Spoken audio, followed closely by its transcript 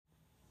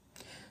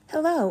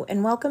Hello,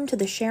 and welcome to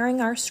the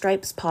Sharing Our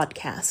Stripes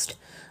podcast,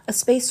 a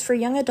space for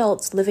young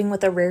adults living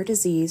with a rare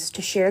disease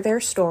to share their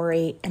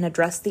story and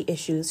address the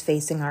issues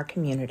facing our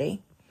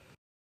community.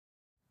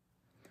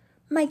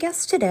 My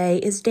guest today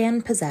is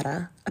Dan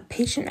Pezzetta, a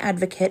patient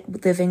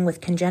advocate living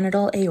with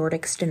congenital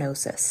aortic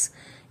stenosis.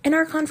 In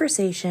our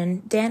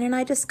conversation, Dan and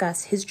I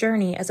discuss his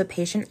journey as a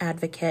patient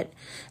advocate,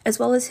 as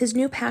well as his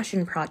new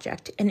passion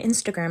project, an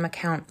Instagram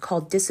account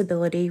called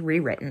Disability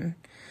Rewritten.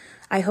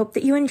 I hope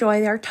that you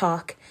enjoy our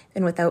talk,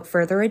 and without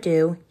further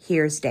ado,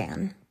 here's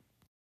Dan.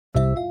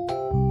 All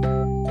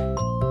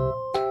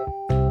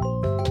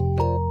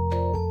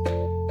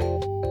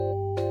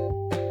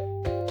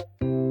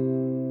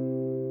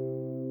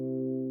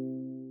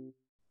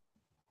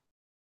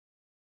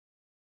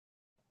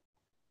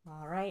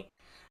right.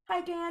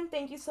 Hi, Dan.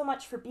 Thank you so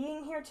much for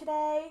being here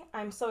today.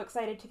 I'm so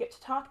excited to get to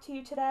talk to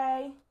you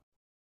today.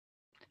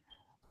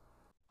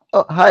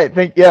 Oh, hi.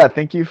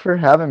 Thank you for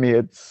having me.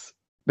 It's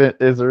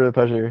a real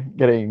pleasure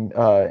getting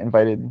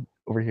invited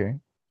over here.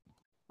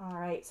 All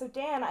right. So,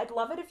 Dan, I'd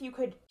love it if you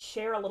could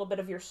share a little bit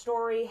of your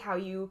story, how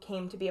you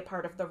came to be a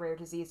part of the rare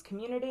disease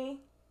community.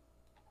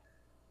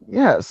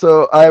 Yeah,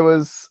 so I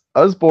was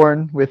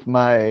born with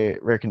my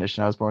rare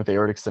condition. I was born with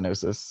aortic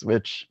stenosis,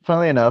 which,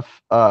 funnily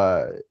enough,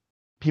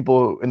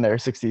 people in their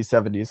 60s,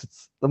 70s,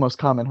 it's the most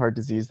common heart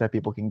disease that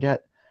people can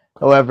get.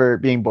 However,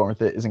 being born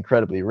with it is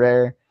incredibly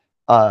rare.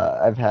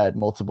 I've had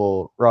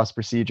multiple Ross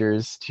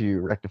procedures to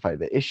rectify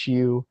the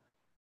issue.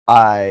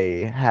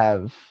 I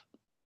have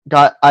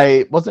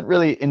I wasn't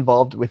really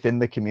involved within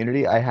the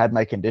community. I had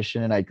my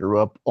condition and I grew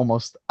up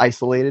almost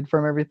isolated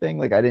from everything.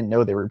 Like I didn't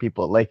know there were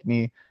people like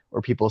me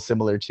or people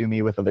similar to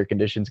me with other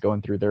conditions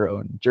going through their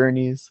own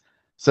journeys.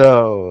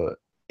 So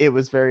it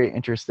was very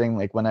interesting.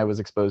 Like when I was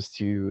exposed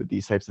to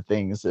these types of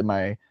things in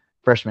my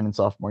freshman and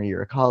sophomore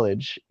year of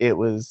college, it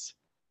was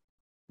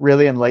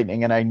really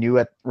enlightening. And I knew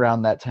at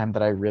around that time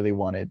that I really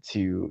wanted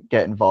to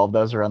get involved.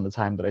 That was around the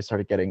time that I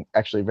started getting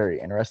actually very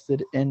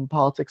interested in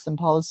politics and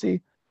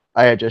policy.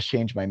 I had just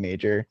changed my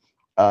major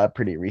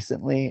pretty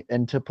recently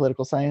into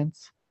political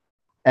science,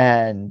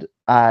 and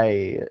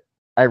I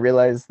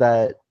realized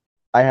that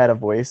I had a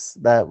voice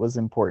that was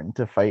important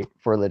to fight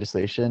for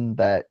legislation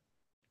that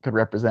could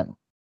represent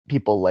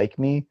people like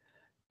me.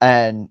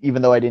 And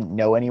even though I didn't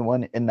know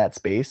anyone in that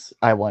space,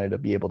 I wanted to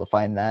be able to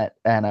find that.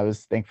 And I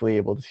was thankfully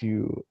able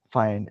to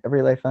find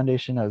Every Life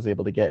Foundation. I was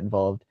able to get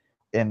involved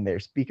in their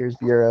speakers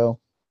bureau,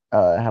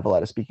 have a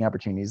lot of speaking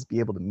opportunities, be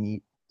able to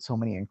meet so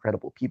many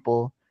incredible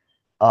people.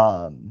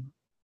 Um,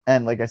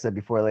 and like I said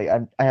before, like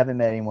I haven't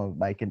met anyone with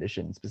my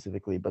condition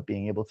specifically, but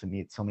being able to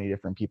meet so many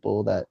different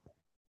people that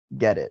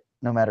get it,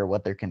 no matter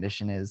what their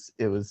condition is,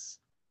 it was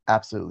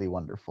absolutely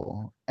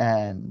wonderful.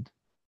 And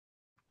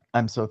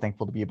I'm so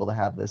thankful to be able to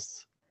have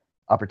this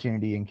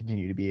opportunity and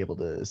continue to be able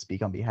to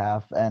speak on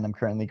behalf. And I'm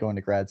currently going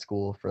to grad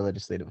school for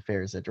legislative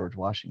affairs at George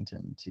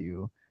Washington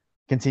to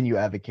continue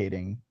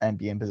advocating and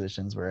be in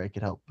positions where I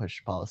could help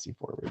push policy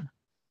forward.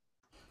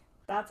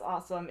 That's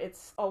awesome.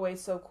 It's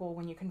always so cool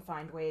when you can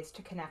find ways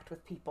to connect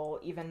with people,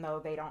 even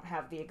though they don't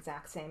have the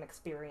exact same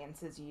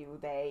experience as you.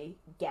 They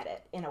get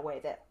it in a way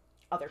that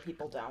other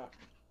people don't.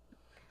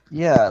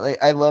 Yeah, like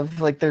I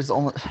love like there's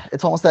almost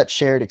it's almost that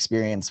shared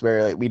experience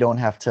where like we don't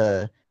have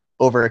to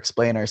over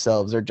explain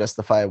ourselves or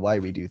justify why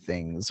we do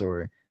things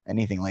or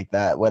anything like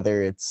that,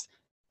 whether it's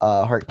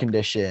a heart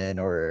condition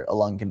or a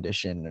lung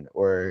condition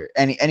or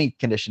any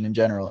condition in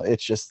general.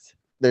 It's just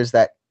there's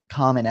that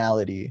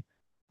commonality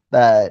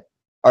that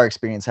our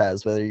experience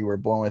has, whether you were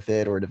born with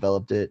it or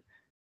developed it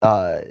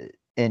uh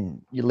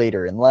in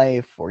later in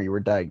life or you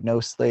were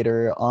diagnosed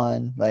later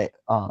on, like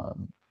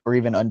or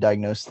even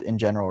undiagnosed in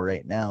general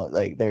right now.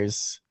 Like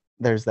there's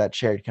that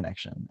shared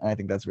connection. And I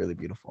think that's really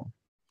beautiful.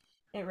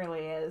 It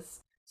really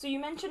is. So, you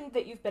mentioned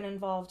that you've been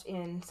involved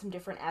in some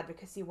different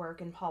advocacy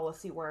work and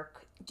policy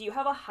work. Do you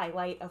have a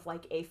highlight of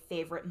like a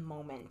favorite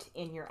moment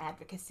in your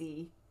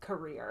advocacy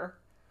career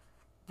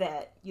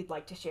that you'd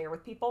like to share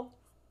with people?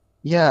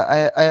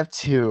 Yeah, I have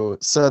two.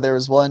 So there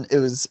was one, it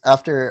was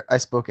after I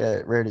spoke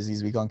at Rare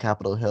Disease Week on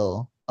Capitol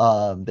Hill.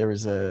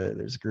 There's a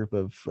group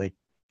of like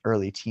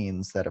early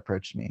teens that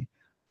approached me.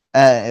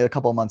 And a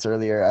couple of months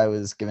earlier, I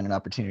was given an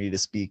opportunity to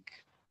speak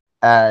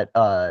at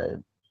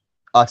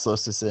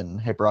Oxalosis and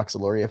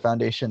Hyperoxaluria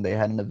Foundation. They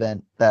had an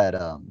event that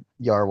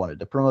YAR wanted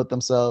to promote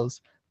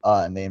themselves,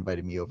 and they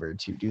invited me over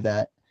to do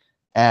that.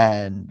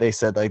 And they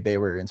said like they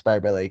were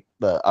inspired by like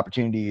the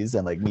opportunities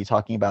and like me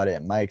talking about it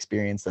and my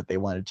experience that they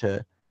wanted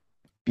to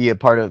be a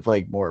part of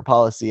like more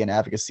policy and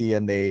advocacy.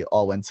 And they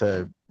all went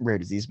to Rare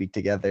Disease Week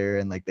together,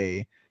 and like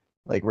they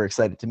like were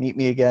excited to meet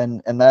me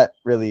again. And that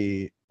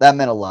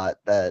meant a lot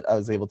that I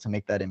was able to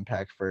make that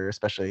impact for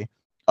especially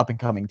up and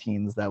coming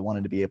teens that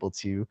wanted to be able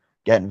to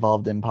get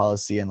involved in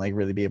policy and like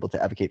really be able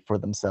to advocate for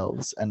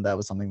themselves. And that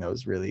was something that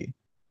was really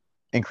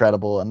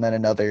incredible. And then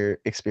another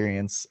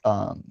experience,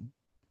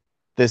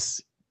 this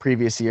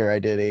previous year I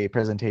did a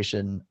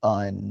presentation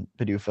on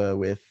PDUFA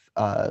with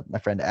my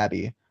friend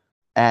Abby,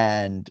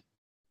 and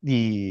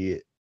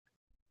the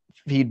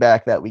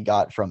feedback that we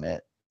got from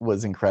it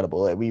was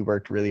incredible. We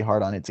worked really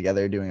hard on it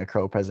together, doing a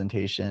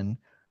co-presentation,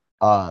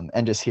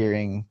 and just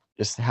hearing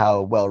just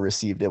how well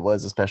received it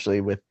was,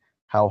 especially with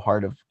how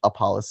hard of a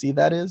policy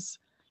that is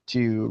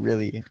to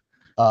really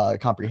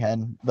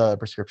comprehend. The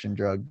Prescription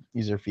Drug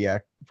User Fee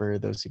Act, for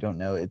those who don't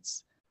know,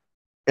 it's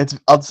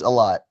a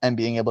lot, and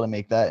being able to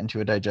make that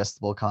into a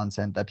digestible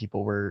content that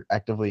people were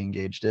actively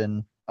engaged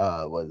in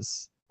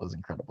was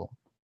incredible.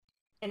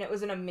 And it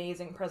was an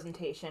amazing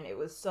presentation. It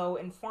was so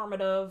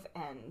informative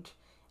and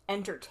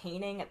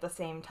entertaining at the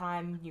same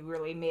time. You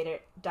really made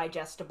it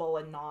digestible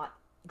and not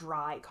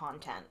dry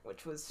content,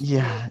 which was really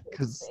Yeah, cool to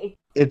because see.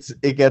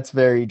 it gets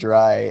very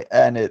dry,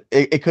 and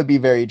it could be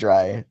very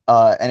dry,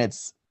 and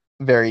it's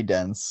very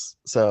dense.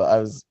 So I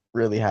was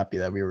really happy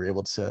that we were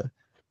able to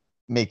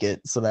make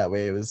it so that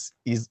way it was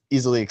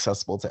easily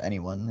accessible to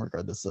anyone,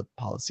 regardless of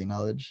policy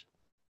knowledge.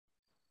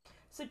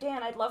 So,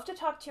 Dan, I'd love to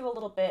talk to you a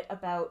little bit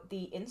about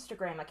the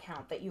Instagram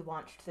account that you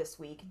launched this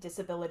week,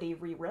 Disability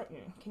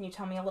Rewritten. Can you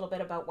tell me a little bit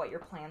about what your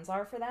plans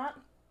are for that?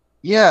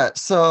 Yeah,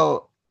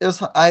 so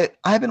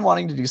I've been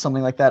wanting to do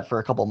something like that for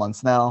a couple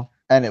months now,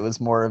 and it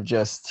was more of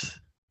just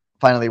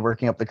finally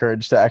working up the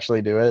courage to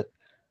actually do it.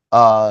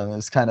 It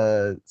was kind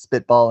of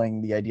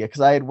spitballing the idea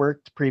because I had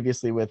worked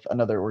previously with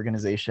another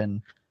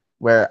organization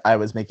where I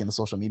was making the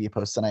social media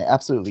posts, and I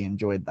absolutely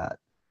enjoyed that.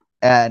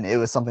 And it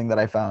was something that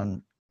I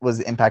found was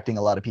impacting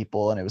a lot of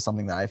people, and it was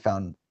something that I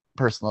found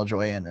personal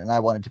joy in, and I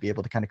wanted to be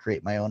able to kind of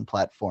create my own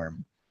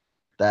platform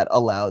that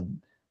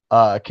allowed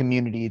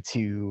community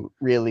to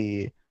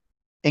really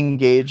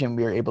engage, and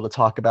we were able to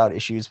talk about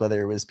issues,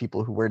 whether it was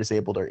people who were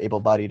disabled or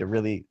able-bodied, to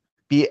really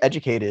be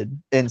educated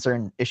in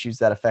certain issues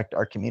that affect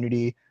our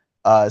community,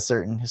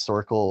 certain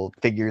historical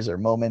figures or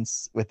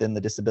moments within the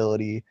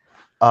disability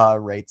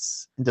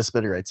rights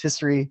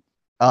history,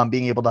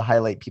 being able to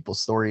highlight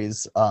people's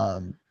stories,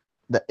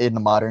 in the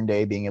modern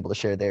day, being able to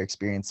share their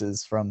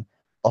experiences from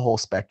a whole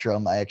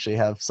spectrum. I actually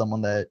have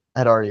someone that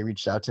had already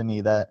reached out to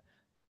me that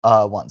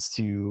wants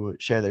to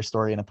share their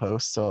story in a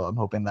post, so I'm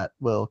hoping that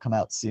will come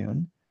out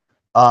soon.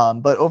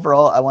 But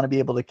overall, I want to be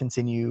able to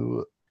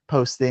continue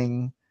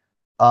posting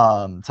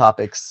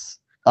topics,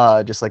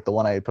 just like the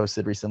one I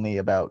posted recently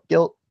about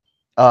guilt,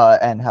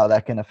 and how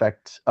that can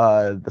affect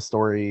the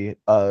story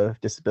of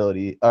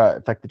disability,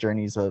 affect the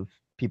journeys of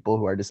people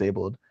who are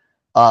disabled.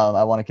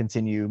 I want to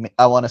continue.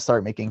 I want to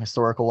start making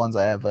historical ones.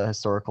 I have a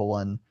historical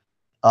one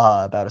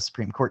about a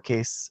Supreme Court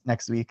case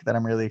next week that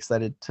I'm really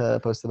excited to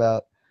post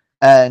about,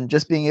 and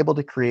just being able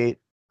to create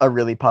a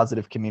really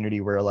positive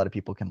community where a lot of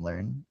people can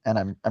learn.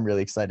 And I'm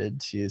really excited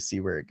to see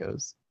where it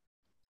goes.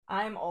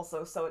 I'm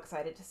also so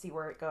excited to see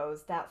where it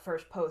goes. That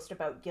first post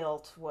about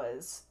guilt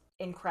was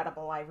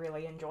incredible. I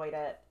really enjoyed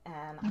it,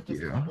 and I Thank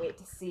just you. can't wait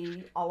to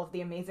see all of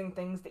the amazing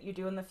things that you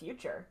do in the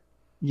future.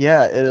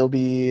 Yeah, there'll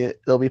be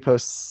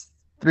posts,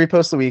 3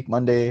 posts a week,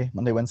 Monday,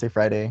 Wednesday,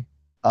 Friday.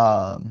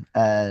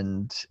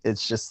 And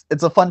it's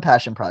a fun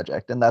passion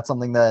project, and that's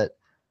something that,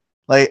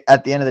 like,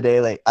 at the end of the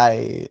day, like,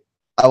 I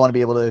want to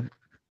be able to,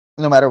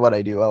 no matter what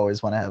I do, I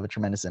always want to have a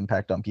tremendous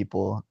impact on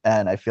people,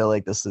 and I feel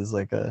like this is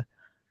like a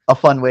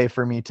fun way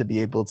for me to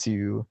be able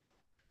to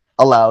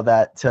allow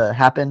that to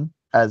happen,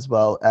 as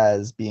well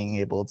as being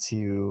able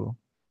to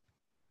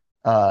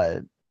uh,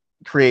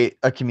 create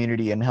a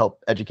community and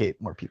help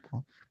educate more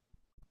people.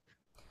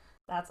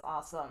 That's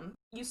awesome.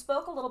 You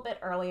spoke a little bit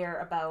earlier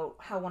about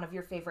how one of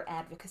your favorite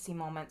advocacy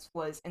moments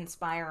was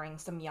inspiring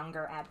some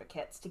younger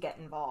advocates to get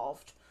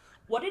involved.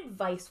 What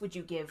advice would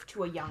you give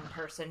to a young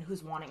person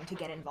who's wanting to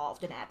get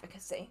involved in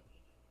advocacy?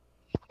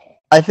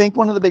 I think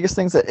one of the biggest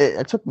things that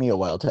it took me a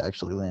while to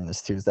actually learn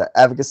this too is that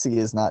advocacy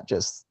is not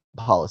just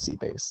policy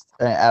based.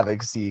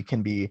 Advocacy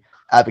can be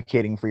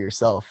advocating for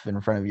yourself in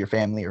front of your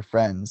family or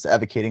friends,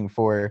 advocating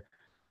for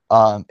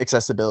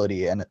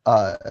accessibility and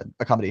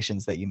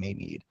accommodations that you may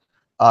need,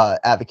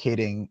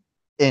 advocating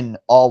in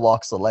all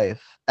walks of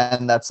life.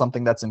 And that's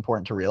something that's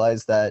important to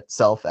realize, that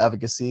self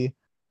advocacy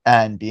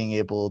and being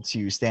able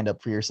to stand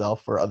up for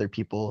yourself or other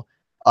people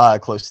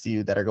close to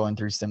you that are going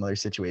through similar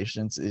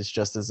situations is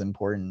just as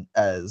important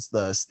as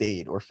the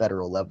state or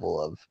federal level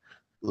of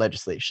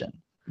legislation.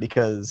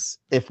 Because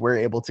if we're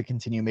able to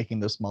continue making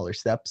those smaller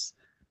steps,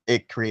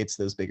 it creates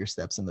those bigger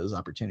steps and those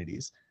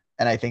opportunities.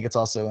 And I think it's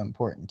also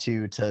important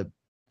too to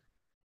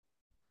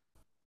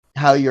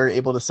how you're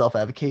able to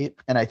self-advocate,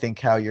 and I think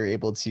how you're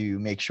able to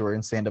make sure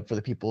and stand up for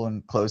the people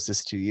and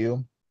closest to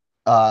you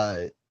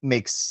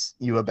makes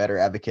you a better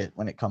advocate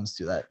when it comes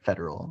to that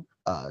federal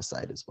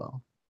side as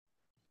well.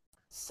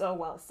 So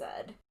well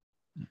said.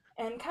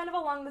 And kind of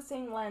along the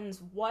same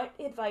lens, what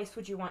advice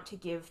would you want to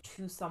give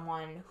to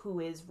someone who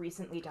is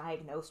recently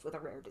diagnosed with a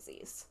rare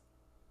disease?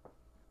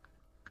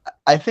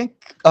 I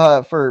think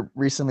for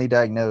recently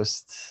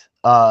diagnosed,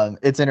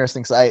 it's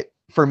interesting because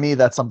for me,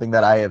 that's something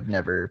that I have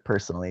never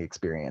personally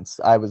experienced.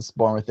 I was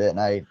born with it, and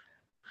I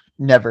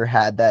never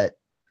had that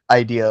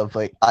idea of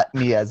like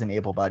me as an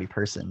able-bodied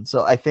person.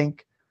 So I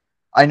think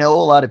I know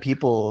a lot of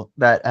people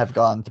that have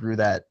gone through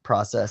that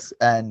process,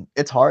 and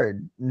it's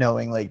hard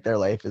knowing like their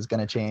life is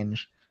going to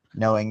change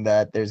knowing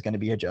that there's going to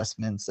be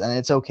adjustments, and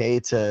it's okay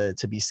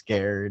to be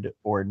scared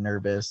or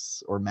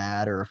nervous or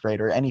mad or afraid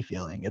or any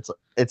feeling.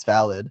 It's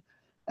valid.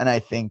 And I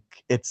think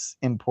it's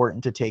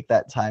important to take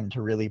that time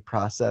to really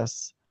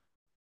process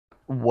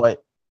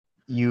what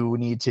you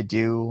need to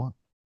do,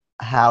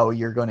 how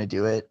you're going to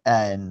do it,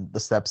 and the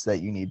steps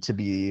that you need to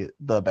be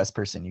the best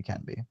person you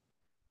can be.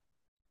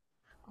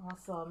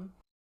 Awesome.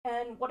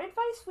 And what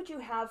advice would you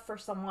have for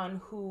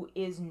someone who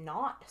is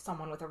not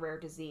someone with a rare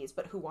disease,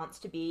 but who wants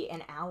to be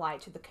an ally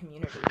to the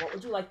community? What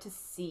would you like to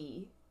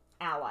see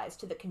allies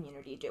to the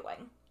community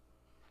doing?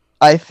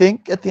 I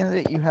think at the end of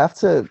the day, you have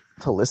to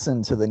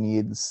listen to the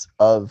needs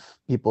of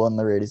people in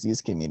the rare disease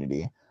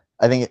community.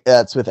 I think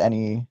that's with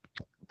any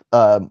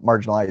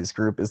marginalized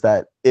group, is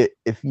that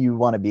if you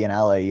want to be an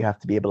ally, you have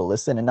to be able to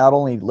listen, and not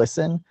only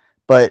listen,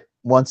 but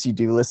once you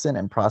do listen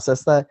and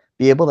process that,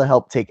 be able to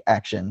help take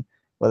action,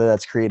 whether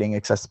that's creating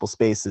accessible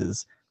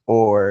spaces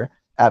or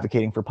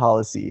advocating for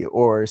policy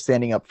or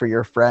standing up for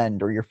your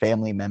friend or your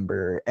family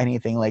member,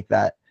 anything like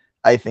that.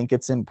 I think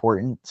it's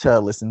important to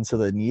listen to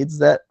the needs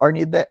that are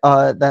need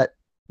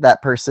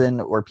that person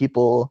or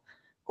people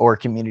or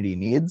community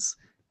needs,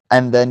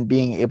 and then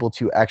being able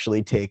to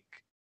actually take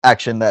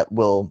action that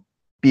will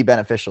be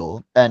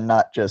beneficial, and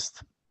not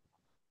just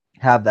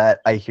have that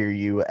I hear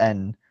you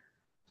and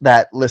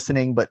that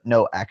listening but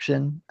no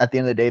action. At the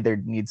end of the day, there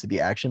needs to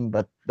be action,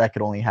 but that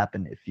could only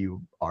happen if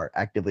you are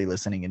actively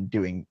listening and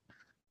doing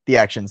the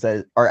actions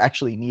that are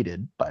actually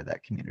needed by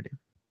that community.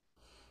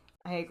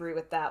 I agree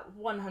with that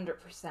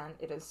 100%.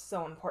 It is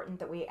so important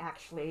that we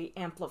actually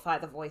amplify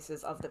the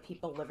voices of the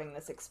people living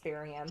this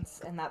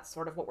experience, and that's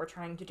sort of what we're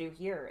trying to do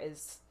here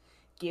is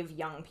give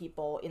young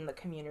people in the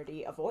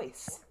community a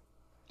voice.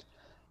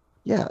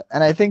 Yeah,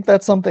 and I think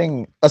that's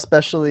something,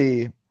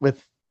 especially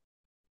with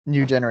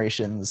new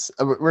generations,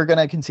 we're going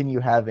to continue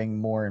having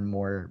more and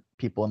more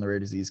people in the rare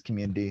disease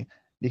community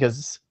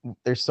because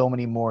there's so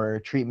many more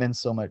treatments,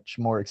 so much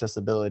more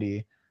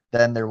accessibility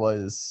than there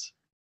was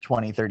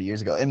 20, 30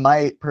 years ago. In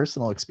my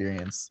personal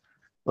experience,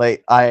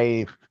 like,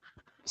 I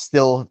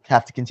still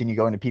have to continue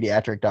going to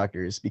pediatric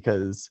doctors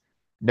because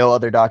no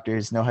other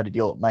doctors know how to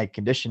deal with my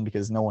condition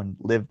because no one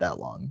lived that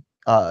long.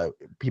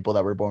 People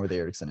that were born with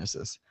aortic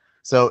stenosis.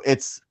 So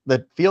it's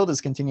the field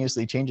is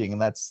continuously changing,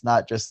 and that's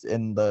not just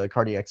in the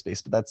cardiac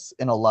space, but that's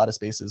in a lot of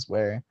spaces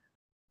where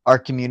our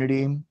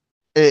community.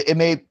 It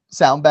may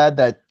sound bad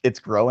that it's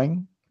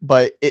growing,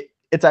 but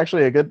it's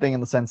actually a good thing in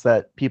the sense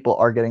that people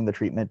are getting the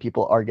treatment,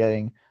 people are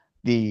getting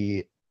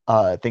the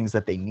things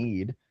that they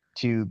need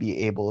to be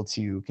able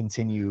to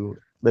continue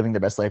living their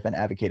best life and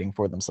advocating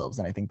for themselves.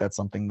 And I think that's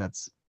something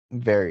that's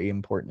very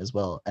important as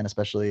well, and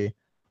especially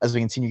as we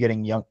continue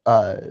getting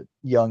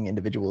young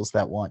individuals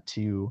that want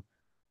to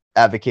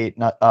advocate,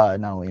 not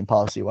only in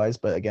policy wise,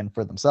 but again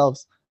for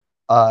themselves.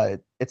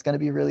 It's going to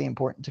be really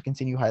important to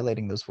continue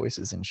highlighting those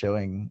voices and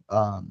showing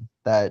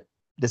that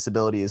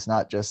disability is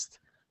not just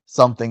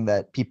something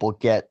that people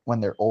get when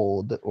they're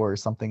old or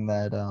something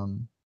that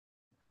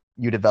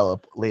you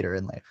develop later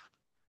in life.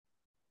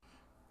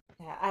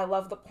 Yeah, I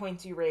love the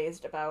points you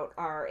raised about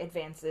our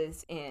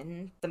advances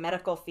in the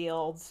medical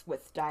fields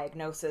with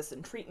diagnosis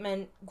and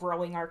treatment,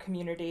 growing our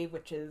community,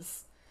 which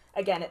is,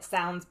 again, it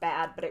sounds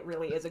bad, but it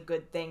really is a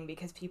good thing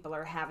because people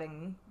are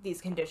having these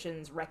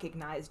conditions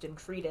recognized and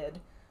treated.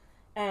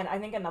 And I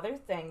think another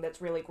thing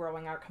that's really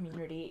growing our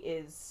community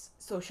is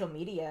social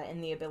media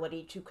and the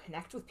ability to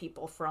connect with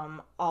people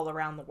from all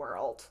around the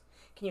world.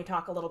 Can you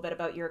talk a little bit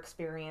about your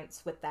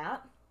experience with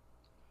that?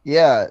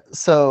 Yeah,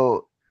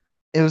 so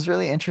it was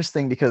really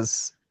interesting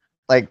because,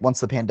 like, once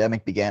the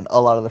pandemic began,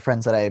 a lot of the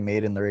friends that I had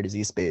made in the rare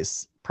disease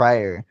space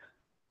prior,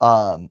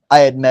 I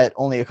had met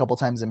only a couple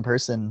times in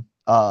person,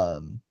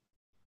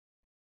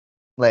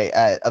 like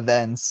at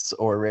events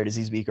or Rare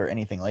Disease Week or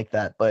anything like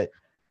that. But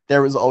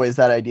there was always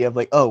that idea of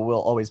like, oh,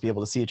 we'll always be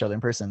able to see each other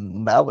in person.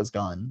 And that was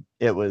gone.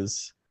 It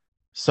was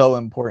so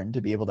important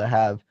to be able to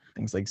have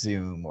things like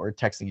Zoom or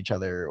texting each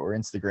other or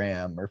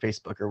Instagram or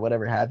Facebook or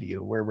whatever have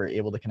you, where we're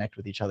able to connect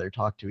with each other,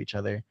 talk to each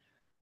other.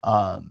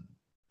 Um,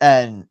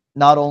 and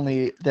not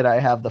only did I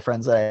have the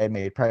friends that I had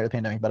made prior to the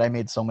pandemic, but I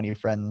made so many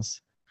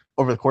friends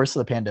over the course of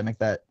the pandemic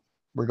that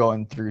were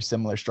going through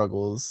similar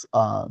struggles.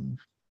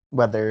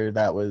 Whether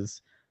that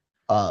was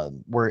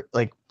we're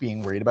like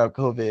being worried about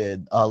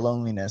COVID,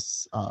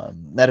 loneliness,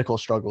 medical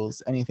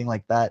struggles, anything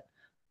like that.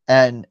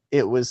 And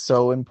it was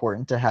so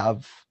important to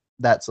have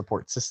that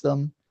support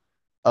system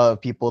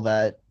of people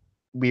that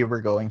we were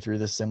going through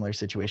this similar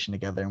situation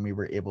together, and we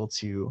were able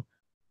to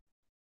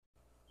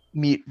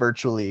meet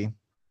virtually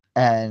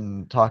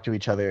and talk to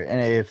each other.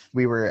 And if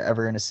we were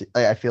ever in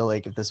I feel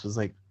like if this was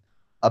like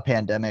a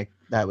pandemic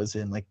that was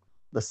in like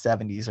the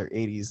 70s or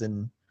 80s,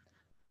 and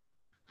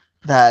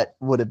that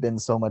would have been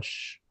so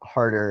much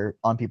harder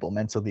on people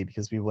mentally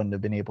because we wouldn't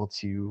have been able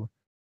to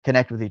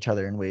connect with each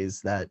other in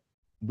ways that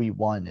we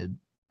wanted.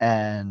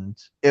 And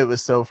it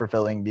was so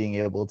fulfilling being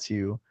able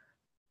to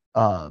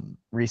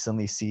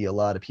recently see a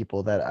lot of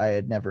people that I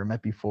had never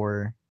met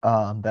before,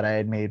 that I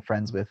had made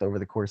friends with over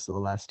the course of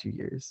the last 2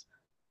 years.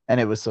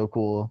 And it was so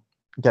cool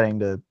getting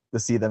to to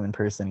see them in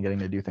person and getting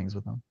to do things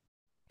with them.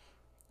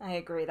 I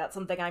agree. That's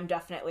something I'm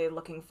definitely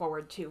looking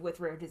forward to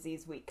with Rare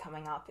Disease Week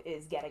coming up,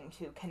 is getting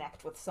to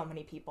connect with so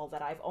many people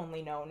that I've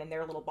only known in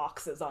their little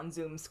boxes on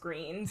Zoom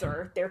screens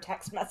or their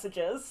text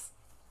messages.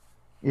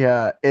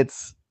 Yeah,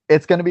 it's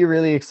going to be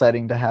really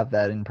exciting to have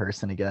that in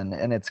person again,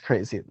 and it's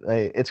crazy.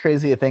 Like, it's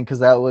crazy to think because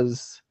that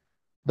was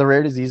the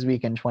Rare Disease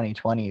Week in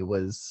 2020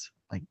 was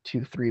like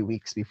 2 3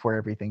 weeks before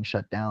everything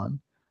shut down,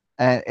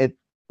 and it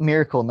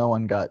miracle no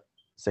one got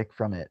sick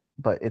from it.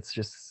 But it's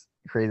just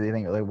crazy to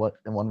think like what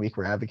in 1 week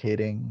we're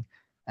advocating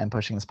and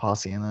pushing this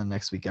policy, and then the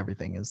next week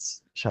everything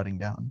is shutting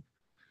down.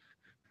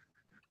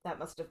 That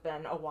must have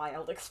been a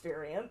wild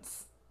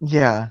experience.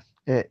 Yeah,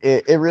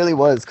 it really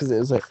was because it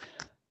was like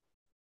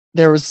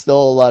there was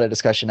still a lot of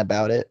discussion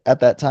about it at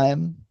that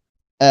time.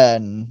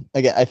 And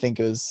again, I think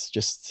it was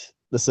just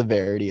the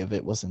severity of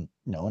it wasn't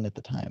known at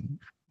the time,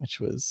 which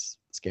was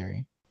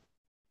scary.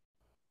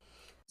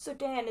 So,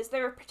 Dan, is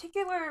there a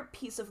particular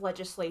piece of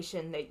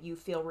legislation that you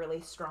feel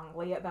really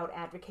strongly about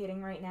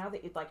advocating right now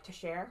that you'd like to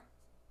share?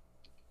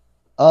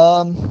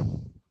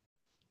 Um,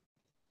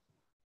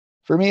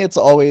 for me, it's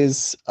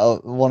always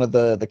one of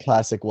the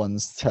classic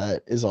ones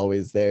that is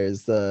always there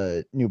is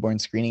the Newborn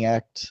Screening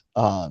Act.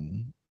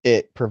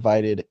 It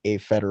provided a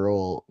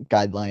federal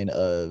guideline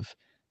of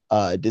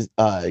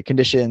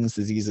conditions,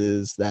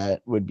 diseases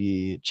that would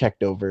be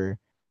checked over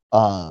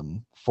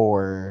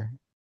for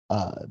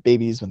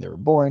babies when they were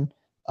born.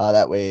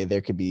 That way,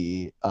 there could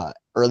be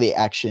early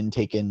action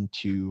taken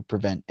to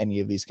prevent any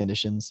of these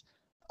conditions.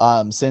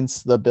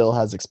 Since the bill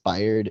has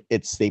expired,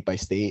 it's state by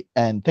state,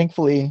 and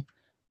thankfully,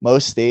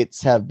 most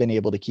states have been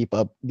able to keep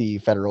up the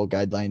federal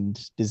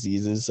guideline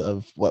diseases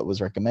of what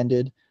was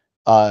recommended.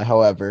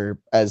 However,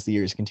 as the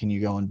years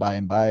continue going by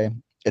and by,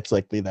 it's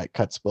likely that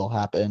cuts will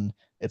happen.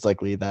 It's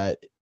likely that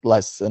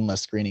less and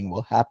less screening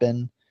will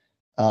happen.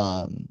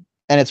 And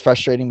it's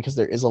frustrating because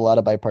there is a lot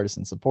of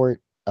bipartisan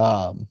support.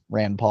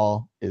 Rand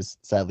Paul is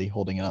sadly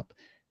holding it up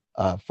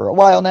for a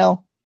while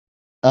now.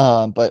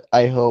 But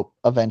I hope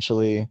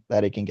eventually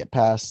that it can get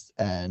passed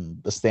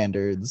and the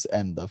standards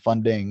and the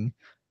funding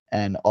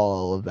and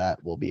all of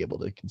that will be able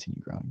to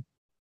continue growing.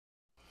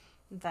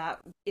 That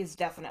is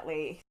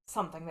definitely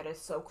something that is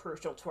so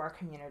crucial to our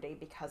community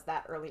because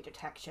that early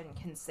detection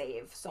can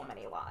save so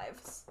many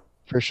lives.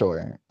 For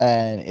sure.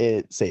 And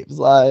it saves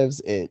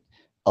lives. It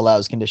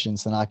allows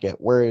conditions to not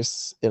get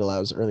worse. It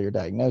allows earlier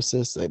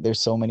diagnosis. Like, there's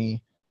so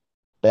many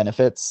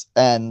benefits.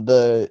 And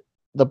the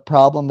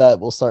problem that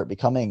will start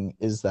becoming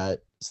is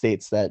that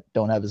states that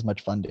don't have as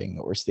much funding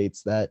or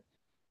states that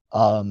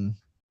um,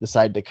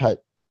 decide to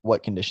cut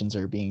what conditions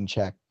are being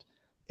checked,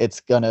 it's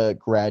gonna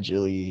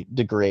gradually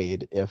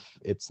degrade if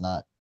it's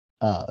not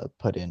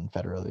put in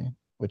federally,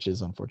 which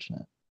is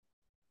unfortunate.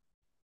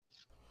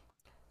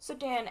 So,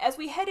 Dan, as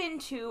we head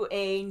into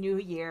a new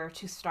year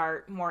to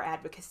start more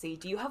advocacy,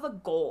 do you have a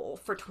goal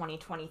for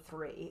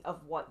 2023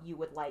 of what you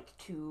would like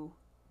to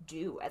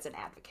do as an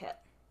advocate?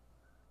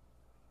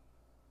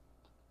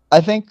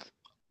 I think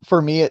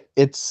for me,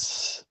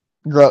 it's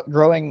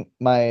growing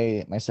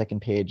my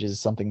second page is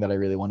something that I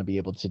really want to be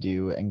able to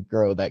do and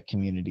grow that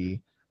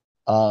community.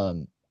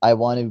 I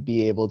want to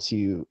be able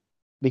to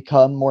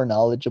become more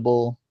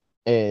knowledgeable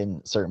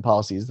in certain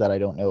policies that I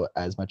don't know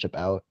as much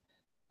about.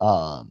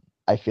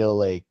 I feel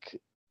like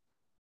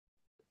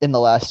in the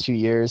last 2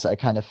 years, I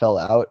kind of fell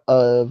out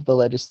of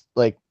the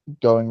like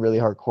going really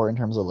hardcore in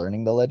terms of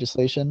learning the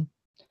legislation.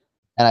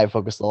 And I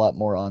focused a lot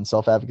more on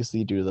self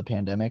advocacy due to the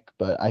pandemic.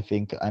 But I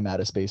think I'm at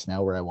a space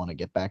now where I want to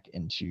get back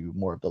into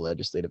more of the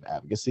legislative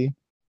advocacy.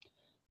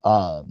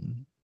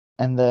 Um,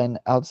 and then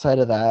outside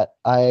of that,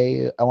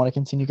 I want to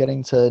continue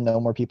getting to know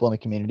more people in the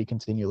community,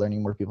 continue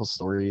learning more people's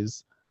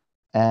stories,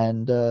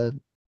 and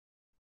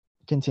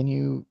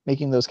continue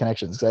making those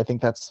connections. Because I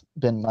think that's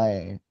been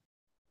my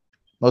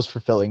most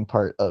fulfilling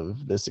part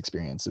of this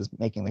experience is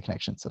making the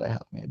connections that I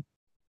have made.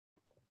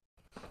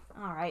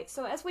 All right,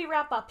 so as we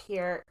wrap up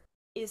here,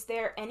 is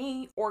there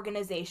any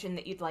organization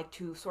that you'd like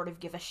to sort of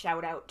give a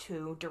shout out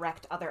to,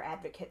 direct other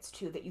advocates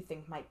to, that you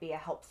think might be a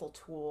helpful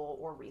tool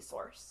or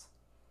resource?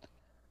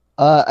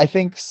 I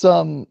think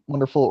some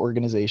wonderful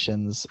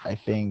organizations. I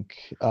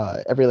think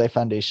Every Life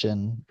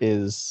Foundation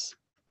is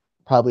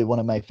probably one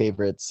of my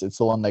favorites. It's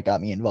the one that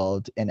got me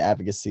involved in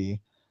advocacy.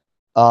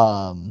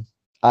 Um,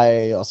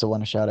 I also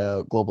want to shout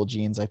out Global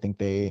Genes. I think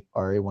they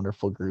are a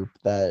wonderful group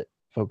that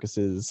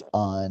focuses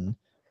on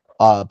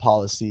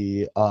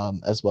policy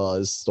as well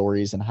as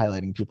stories and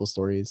highlighting people's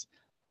stories.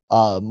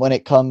 When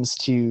it comes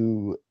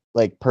to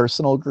like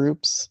personal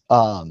groups,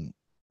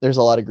 there's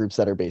a lot of groups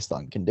that are based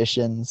on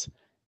conditions.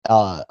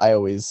 I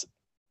always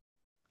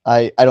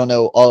I don't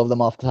know all of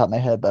them off the top of my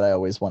head, but I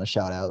always want to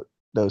shout out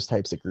those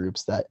types of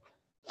groups that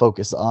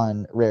focus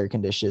on rare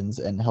conditions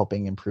and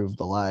helping improve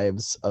the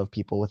lives of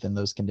people within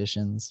those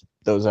conditions.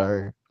 Those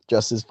are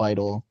just as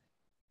vital,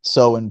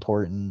 so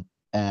important,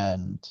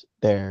 and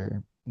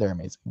they're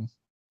amazing.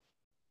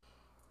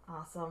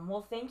 Awesome.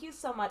 Well, thank you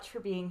so much for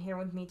being here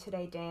with me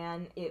today,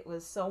 Dan. It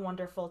was so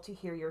wonderful to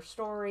hear your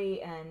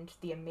story and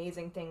the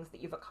amazing things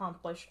that you've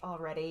accomplished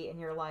already in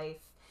your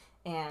life.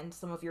 and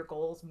some of your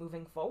goals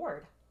moving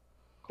forward.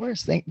 Of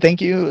course.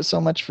 Thank you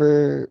so much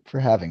for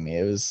having me.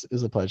 It was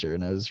a pleasure,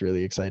 and I was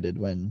really excited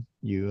when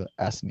you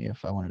asked me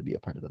if I wanted to be a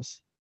part of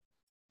this.